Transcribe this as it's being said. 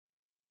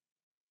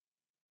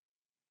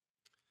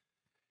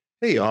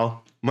Hey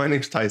y'all, my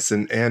name's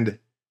Tyson, and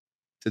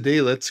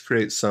today let's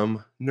create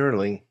some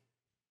knurling.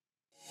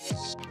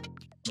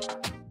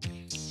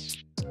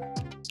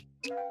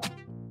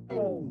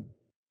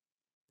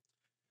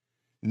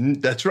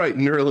 That's right,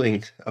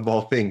 knurling of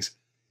all things.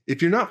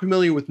 If you're not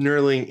familiar with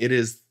knurling, it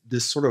is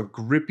this sort of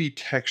grippy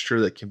texture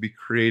that can be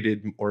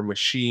created or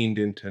machined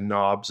into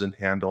knobs and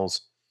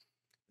handles.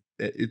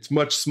 It's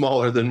much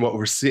smaller than what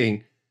we're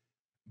seeing,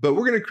 but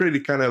we're going to create a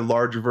kind of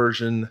large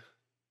version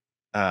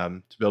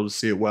to be able to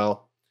see it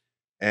well.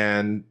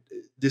 And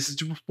this is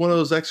just one of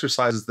those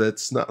exercises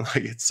that's not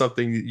like it's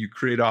something that you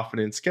create often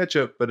in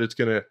SketchUp, but it's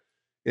going to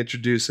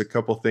introduce a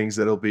couple things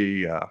that'll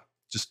be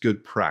just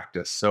good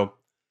practice. So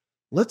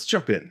let's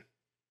jump in.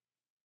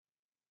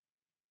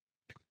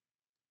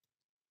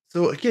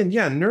 So again,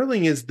 yeah,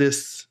 knurling is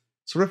this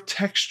sort of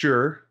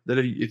texture that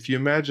if you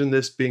imagine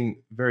this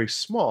being very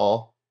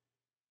small,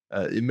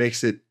 it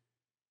makes it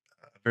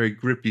a very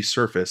grippy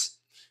surface.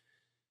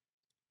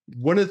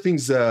 One of the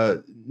things,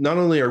 not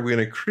only are we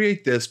going to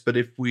create this, but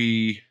if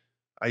we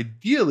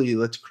ideally,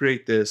 let's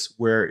create this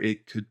where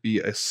it could be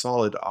a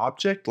solid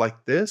object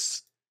like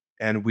this,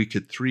 and we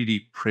could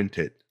 3D print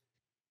it.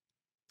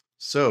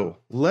 So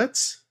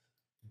let's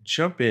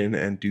jump in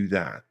and do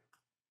that.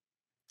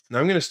 Now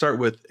I'm going to start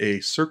with a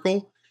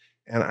circle,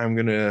 and I'm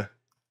going to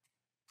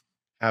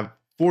have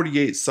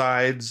 48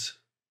 sides,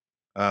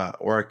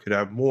 or I could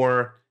have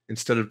more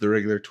instead of the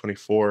regular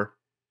 24.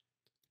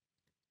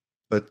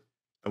 But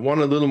I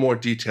want a little more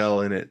detail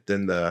in it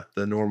than the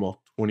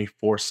normal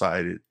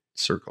 24-sided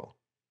circle.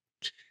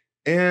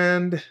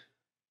 And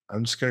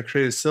I'm just going to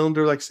create a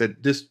cylinder. Like I said,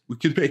 we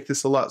could make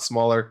this a lot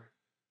smaller.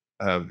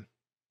 But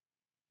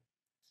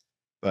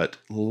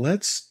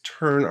let's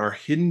turn our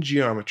hidden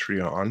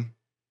geometry on.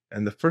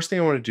 And the first thing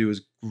I want to do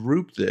is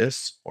group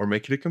this or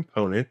make it a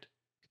component.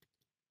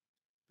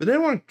 But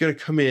then I'm going to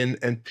come in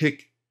and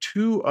pick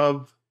two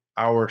of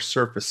our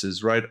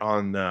surfaces right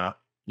on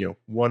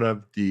one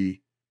of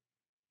the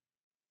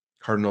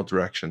cardinal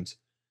directions.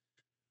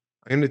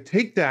 I'm going to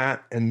take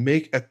that and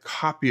make a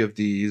copy of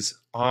these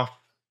off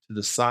to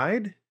the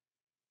side,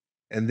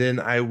 and then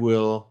I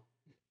will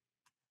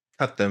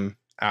cut them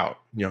out.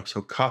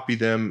 So copy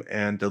them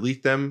and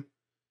delete them.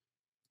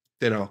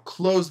 Then I'll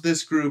close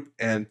this group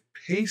and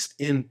paste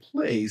in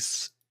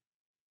place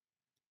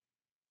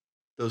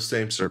those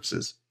same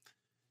surfaces.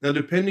 Now,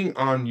 depending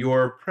on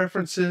your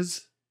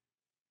preferences,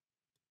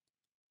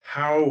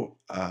 how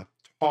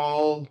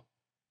tall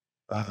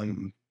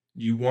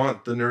you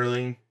want the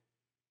knurling,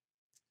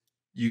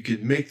 you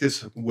could make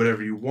this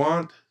whatever you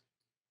want.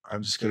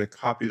 I'm just going to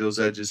copy those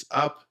edges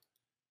up,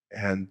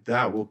 and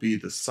that will be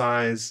the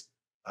size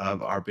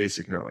of our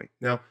basic knurling.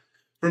 Now,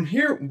 from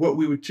here, what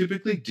we would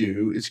typically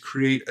do is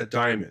create a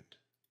diamond.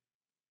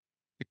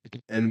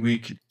 And we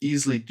could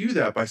easily do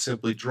that by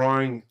simply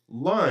drawing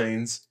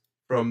lines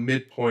from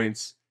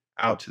midpoints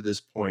out to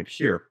this point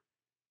here.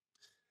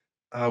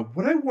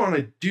 What I want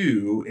to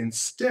do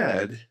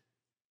instead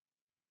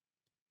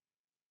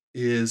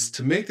is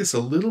to make this a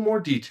little more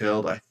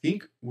detailed. I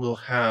think we'll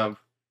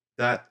have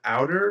that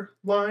outer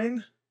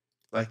line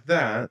like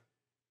that.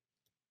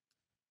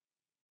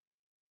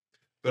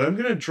 But I'm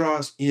going to draw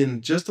us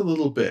in just a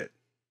little bit.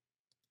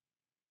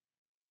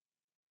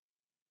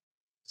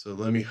 So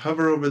let me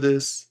hover over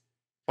this,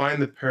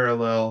 find the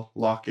parallel,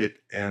 lock it,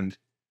 and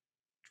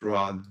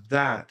draw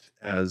that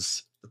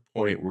as the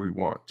point we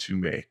want to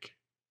make.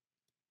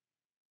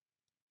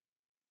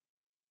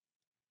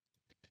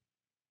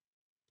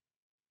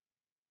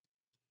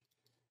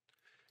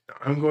 Now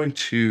I'm going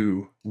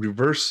to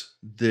reverse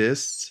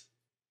this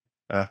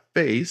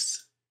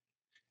face.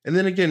 And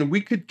then again,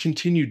 we could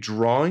continue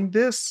drawing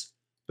this,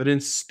 but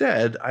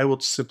instead I will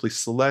simply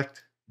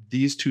select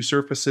these two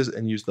surfaces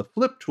and use the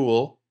flip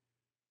tool,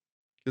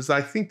 because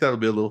I think that'll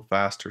be a little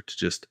faster to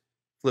just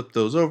flip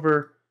those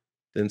over,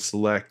 then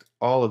select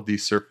all of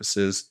these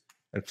surfaces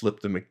and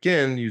flip them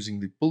again using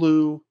the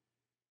blue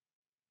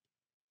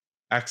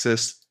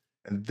axis,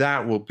 and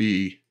that will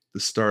be the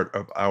start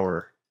of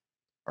our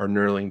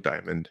knurling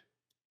diamond.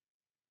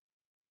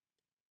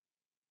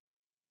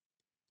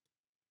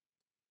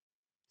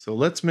 So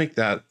let's make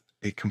that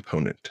a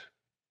component.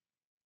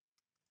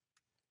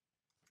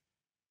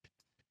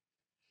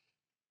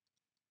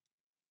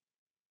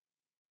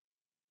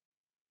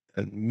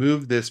 And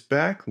move this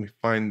back. Let me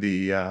find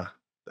the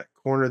that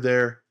corner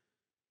there.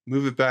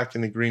 Move it back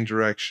in the green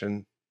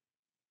direction.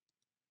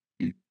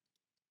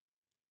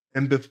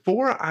 And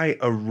before I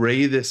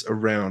array this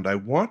around, I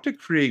want to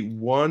create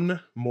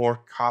one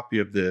more copy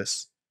of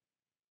this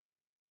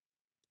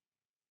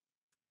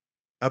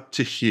up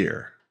to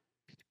here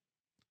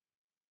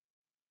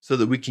so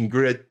that we can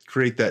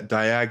create that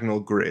diagonal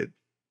grid.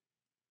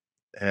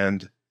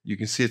 And you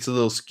can see it's a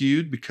little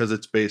skewed because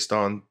it's based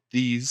on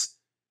these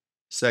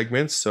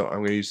segments. So I'm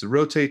going to use the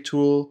rotate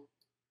tool,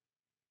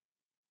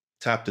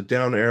 tap the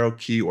down arrow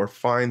key, or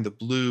find the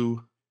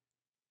blue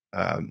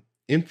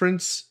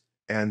inference,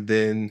 and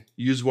then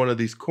use one of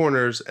these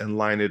corners and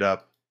line it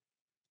up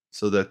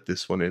so that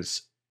this one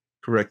is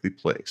correctly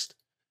placed.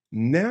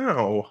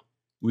 Now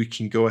we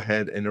can go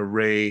ahead and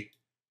array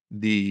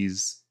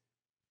these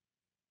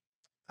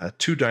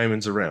 2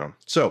 diamonds around.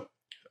 So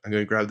I'm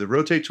going to grab the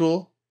rotate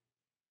tool.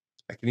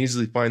 I can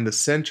easily find the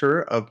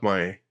center of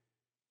my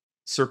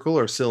circle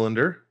or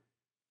cylinder.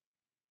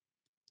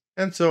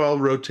 And so I'll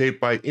rotate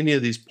by any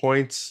of these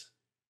points,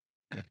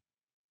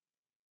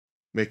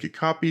 make a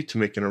copy to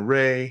make an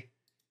array.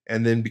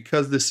 And then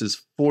because this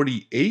is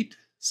 48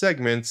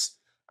 segments,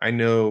 I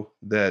know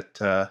that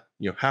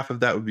half of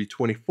that would be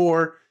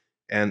 24.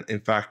 And in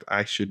fact,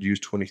 I should use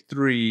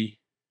 23x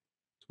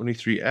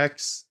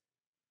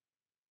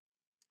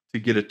to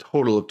get a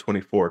total of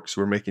 24 because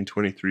we're making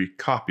 23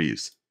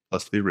 copies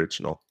plus the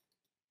original.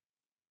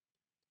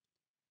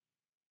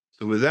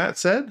 So with that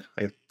said,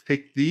 I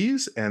take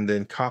these and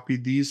then copy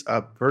these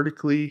up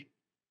vertically.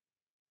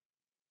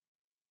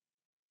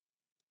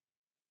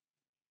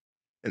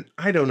 And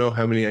I don't know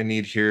how many I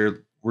need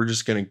here. We're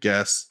just going to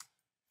guess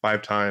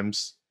 5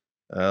 times.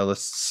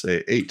 Let's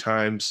say 8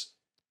 times,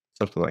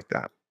 something like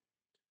that.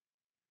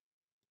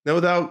 Now,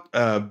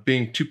 without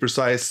being too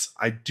precise,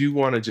 I do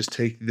want to just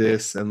take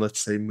this and let's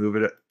say move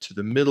it to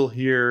the middle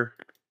here.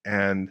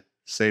 And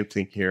same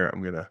thing here.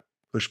 I'm going to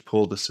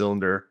pull the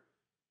cylinder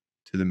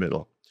to the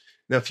middle.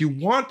 Now, if you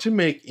want to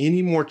make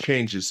any more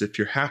changes, if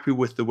you're happy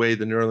with the way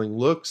the knurling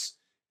looks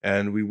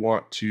and we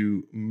want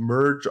to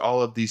merge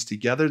all of these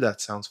together,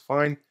 that sounds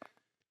fine.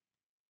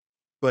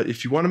 But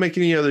if you want to make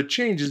any other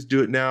changes,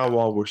 do it now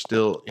while we're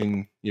still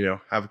in,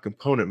 have a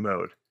component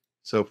mode.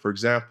 So for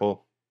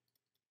example,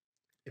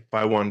 if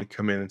I wanted to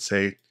come in and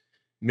say,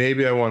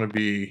 maybe I want to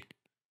be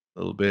a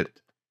little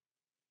bit,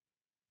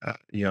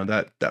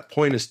 that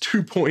point is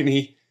too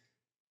pointy,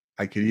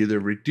 I could either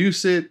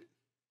reduce it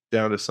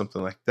down to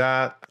something like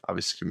that.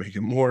 Obviously, you can make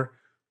it more,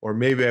 or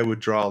maybe I would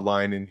draw a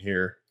line in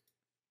here.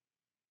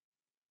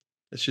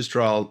 Let's just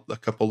draw a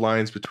couple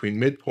lines between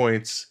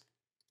midpoints.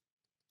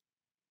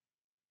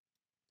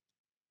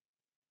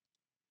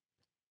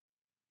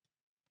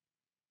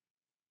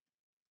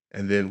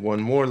 And then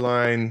one more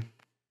line,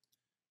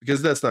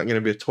 because that's not going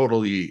to be a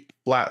totally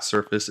flat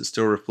surface. It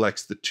still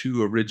reflects the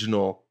 2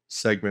 original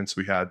segments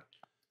we had.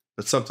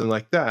 But something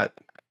like that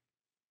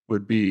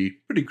would be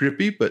pretty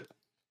grippy, but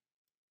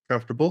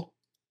comfortable.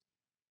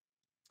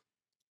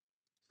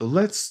 So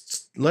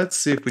let's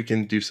see if we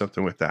can do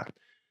something with that.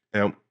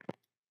 Now,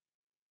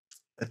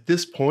 at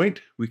this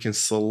point, we can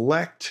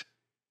select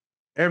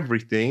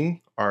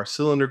everything, our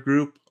cylinder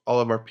group, all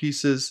of our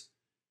pieces,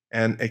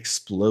 and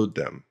explode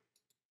them.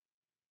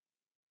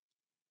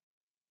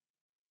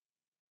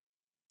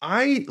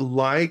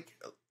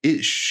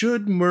 It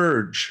should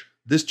merge.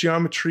 This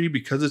geometry,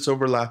 because it's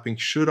overlapping,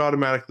 should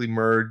automatically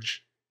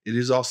merge. It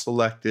is all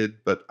selected,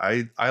 but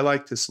I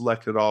like to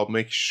select it all,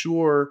 make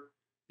sure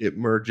it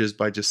merges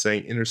by just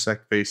saying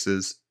intersect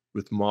faces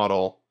with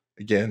model.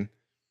 Again,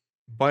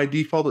 by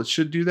default, it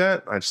should do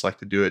that. I just like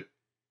to do it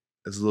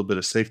as a little bit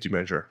of safety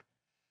measure.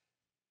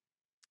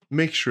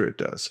 Make sure it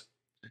does.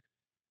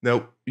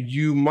 Now,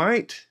 you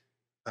might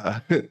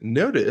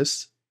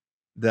notice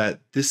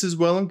that this is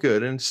well and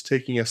good, and it's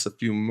taking us a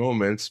few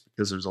moments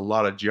because there's a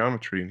lot of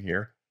geometry in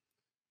here.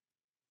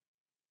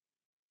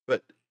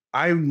 But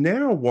I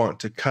now want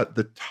to cut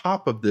the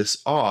top of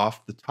this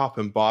off, the top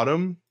and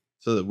bottom,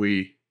 so that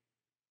we,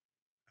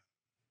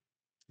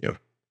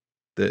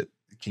 that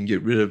can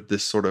get rid of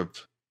this sort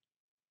of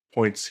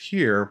points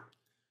here.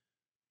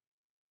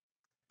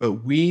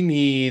 But we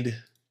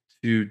need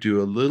to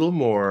do a little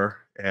more,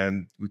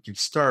 and we can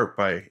start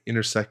by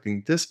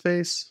intersecting this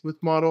face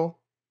with model,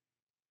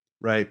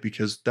 right?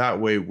 Because that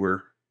way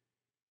we're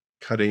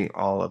cutting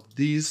all of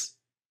these.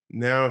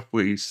 Now,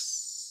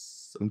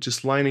 I'm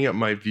just lining up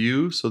my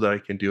view so that I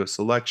can do a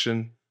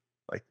selection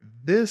like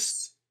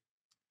this,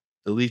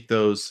 delete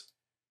those,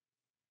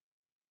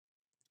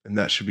 and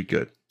that should be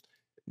good.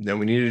 Now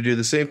we need to do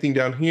the same thing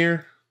down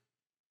here.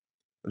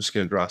 I'm just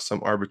going to draw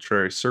some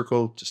arbitrary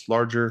circle, just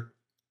larger.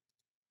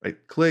 Right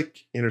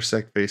click,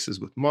 intersect faces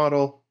with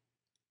model,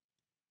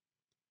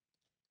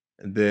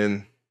 and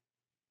then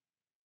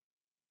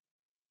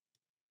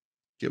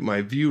get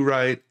my view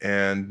right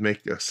and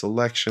make a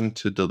selection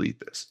to delete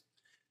this.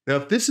 Now,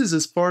 if this is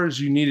as far as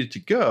you need it to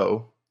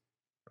go,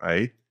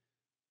 right,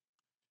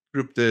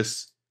 group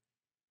this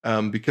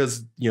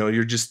because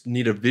you just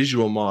need a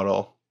visual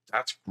model.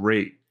 That's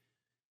great.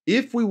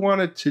 If we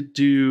wanted to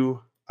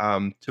do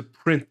to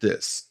print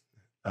this,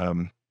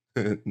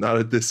 not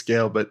at this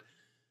scale, but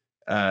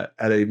at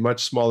a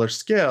much smaller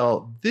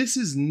scale, this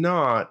is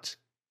not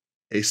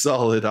a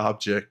solid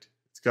object.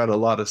 It's got a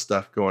lot of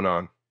stuff going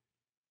on.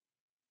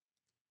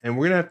 And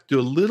we're going to have to do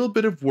a little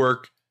bit of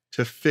work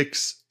to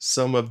fix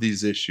some of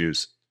these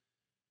issues.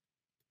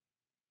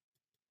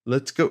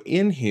 Let's go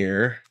in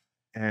here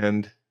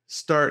and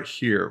start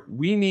here.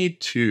 We need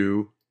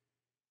to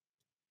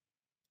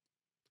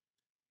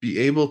be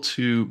able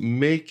to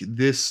make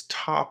this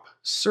top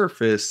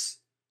surface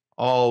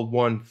all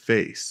one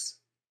face.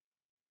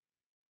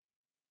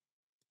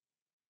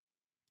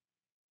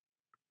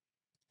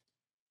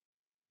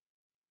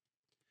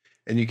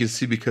 And you can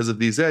see because of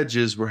these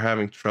edges, we're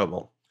having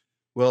trouble.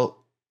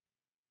 Well,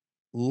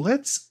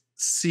 let's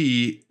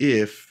see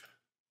if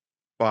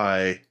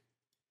by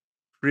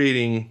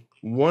creating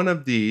one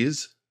of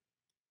these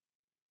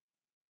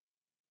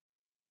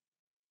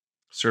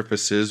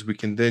surfaces, we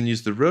can then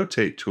use the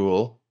rotate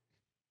tool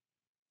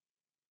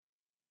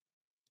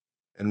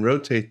and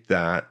rotate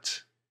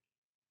that.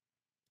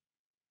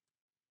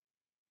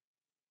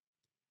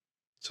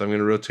 So I'm going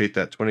to rotate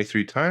that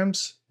 23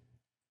 times.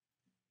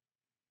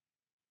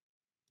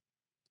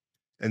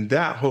 And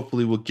that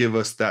hopefully will give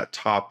us that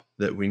top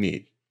that we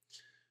need.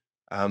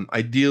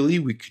 Ideally,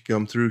 we could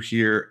come through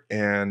here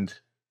and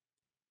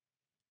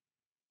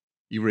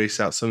erase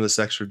out some of this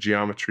extra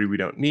geometry we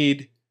don't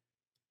need.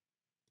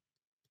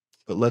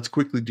 But let's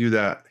quickly do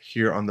that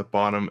here on the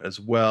bottom as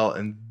well.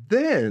 And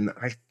then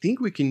I think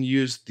we can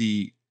use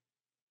the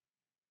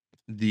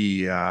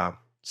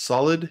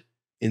solid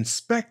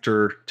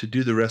inspector to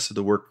do the rest of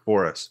the work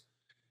for us.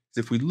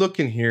 If we look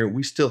in here,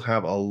 we still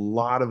have a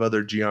lot of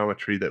other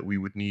geometry that we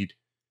would need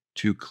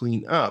to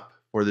clean up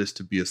for this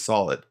to be a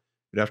solid.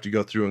 We'd have to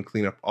go through and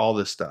clean up all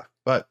this stuff.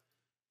 But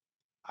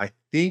I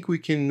think we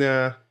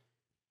can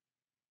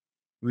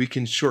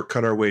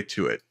shortcut our way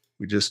to it.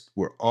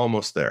 We're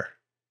almost there.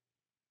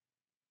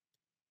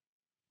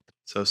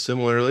 So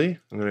similarly,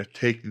 I'm going to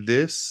take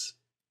this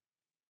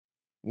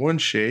one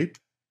shape,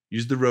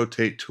 use the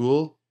rotate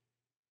tool,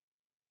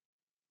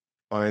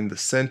 find the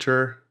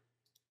center,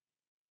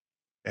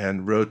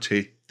 and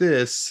rotate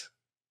this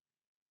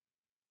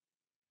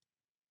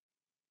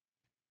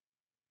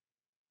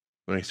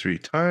 23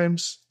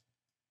 times.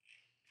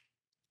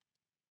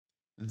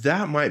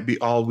 That might be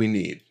all we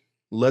need.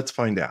 Let's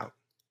find out.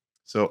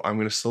 So I'm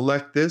going to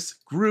select this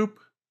group,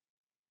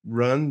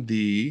 run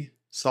the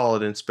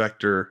solid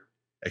inspector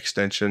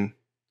extension,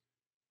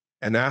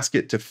 and ask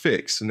it to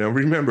fix. Now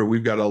remember,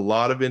 we've got a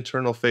lot of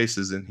internal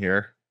faces in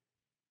here.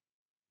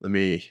 Let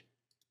me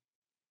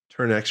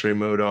turn X-ray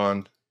mode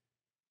on.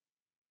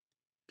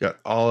 Got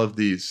all of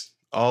these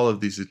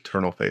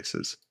internal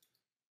faces.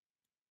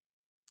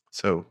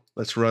 So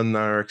let's run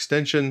our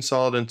extension,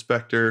 solid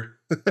inspector.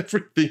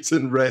 Everything's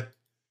in red.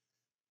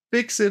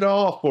 Fix it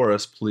all for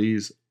us,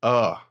 please.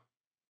 Ah,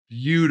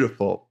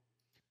 beautiful.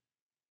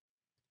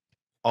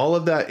 All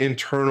of that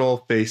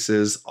internal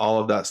faces, all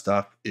of that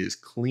stuff is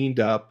cleaned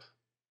up.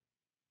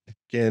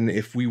 Again,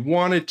 if we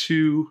wanted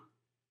to,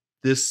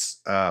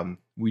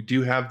 we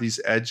do have these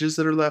edges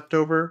that are left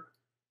over.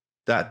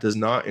 That does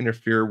not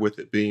interfere with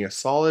it being a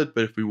solid,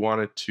 but if we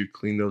wanted to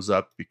clean those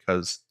up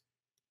because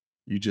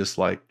you just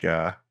like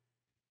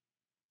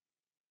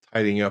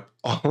tidying up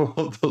all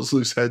of those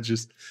loose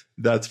edges,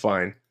 that's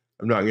fine.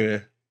 I'm not going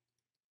to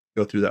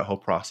go through that whole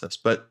process,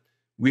 but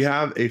we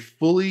have a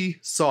fully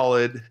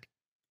solid,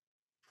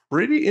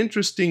 pretty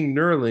interesting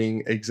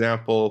knurling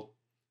example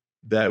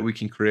that we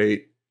can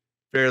create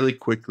fairly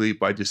quickly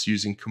by just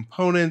using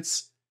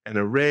components and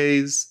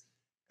arrays,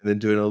 and then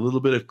doing a little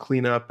bit of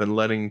cleanup and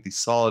letting the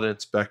solid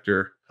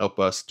inspector help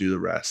us do the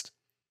rest.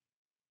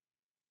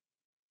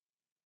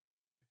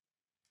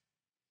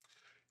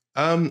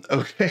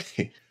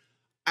 Okay.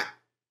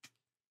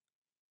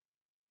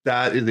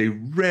 That is a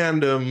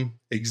random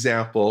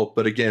example,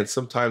 but again,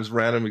 sometimes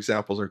random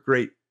examples are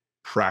great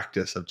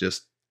practice of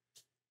just,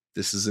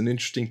 this is an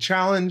interesting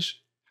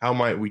challenge. How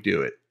might we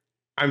do it?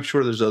 I'm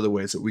sure there's other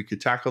ways that we could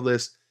tackle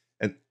this,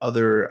 and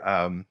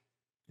other,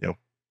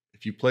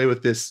 if you play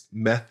with this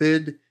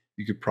method,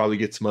 you could probably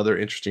get some other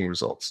interesting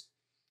results.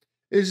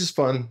 It's just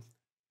fun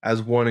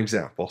as one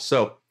example.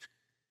 So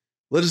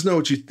let us know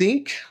what you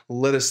think.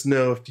 Let us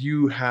know if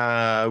you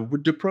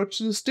would approach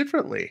this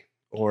differently,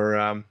 or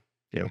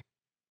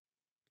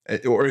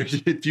or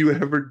if you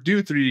ever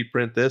do 3D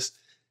print this,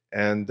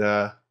 and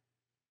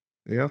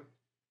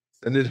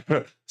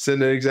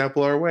send an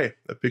example our way,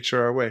 a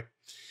picture our way.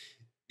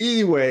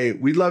 Anyway,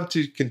 we'd love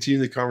to continue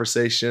the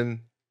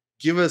conversation.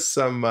 Give us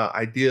some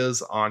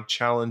ideas on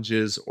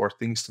challenges or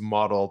things to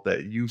model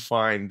that you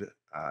find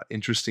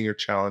interesting or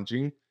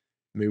challenging.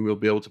 Maybe we'll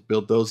be able to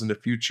build those into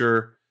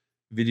future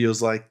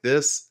videos like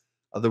this.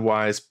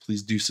 Otherwise,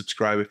 please do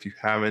subscribe if you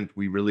haven't.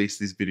 We release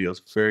these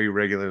videos very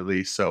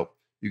regularly, so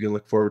you can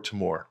look forward to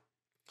more.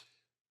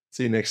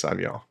 See you next time,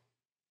 y'all.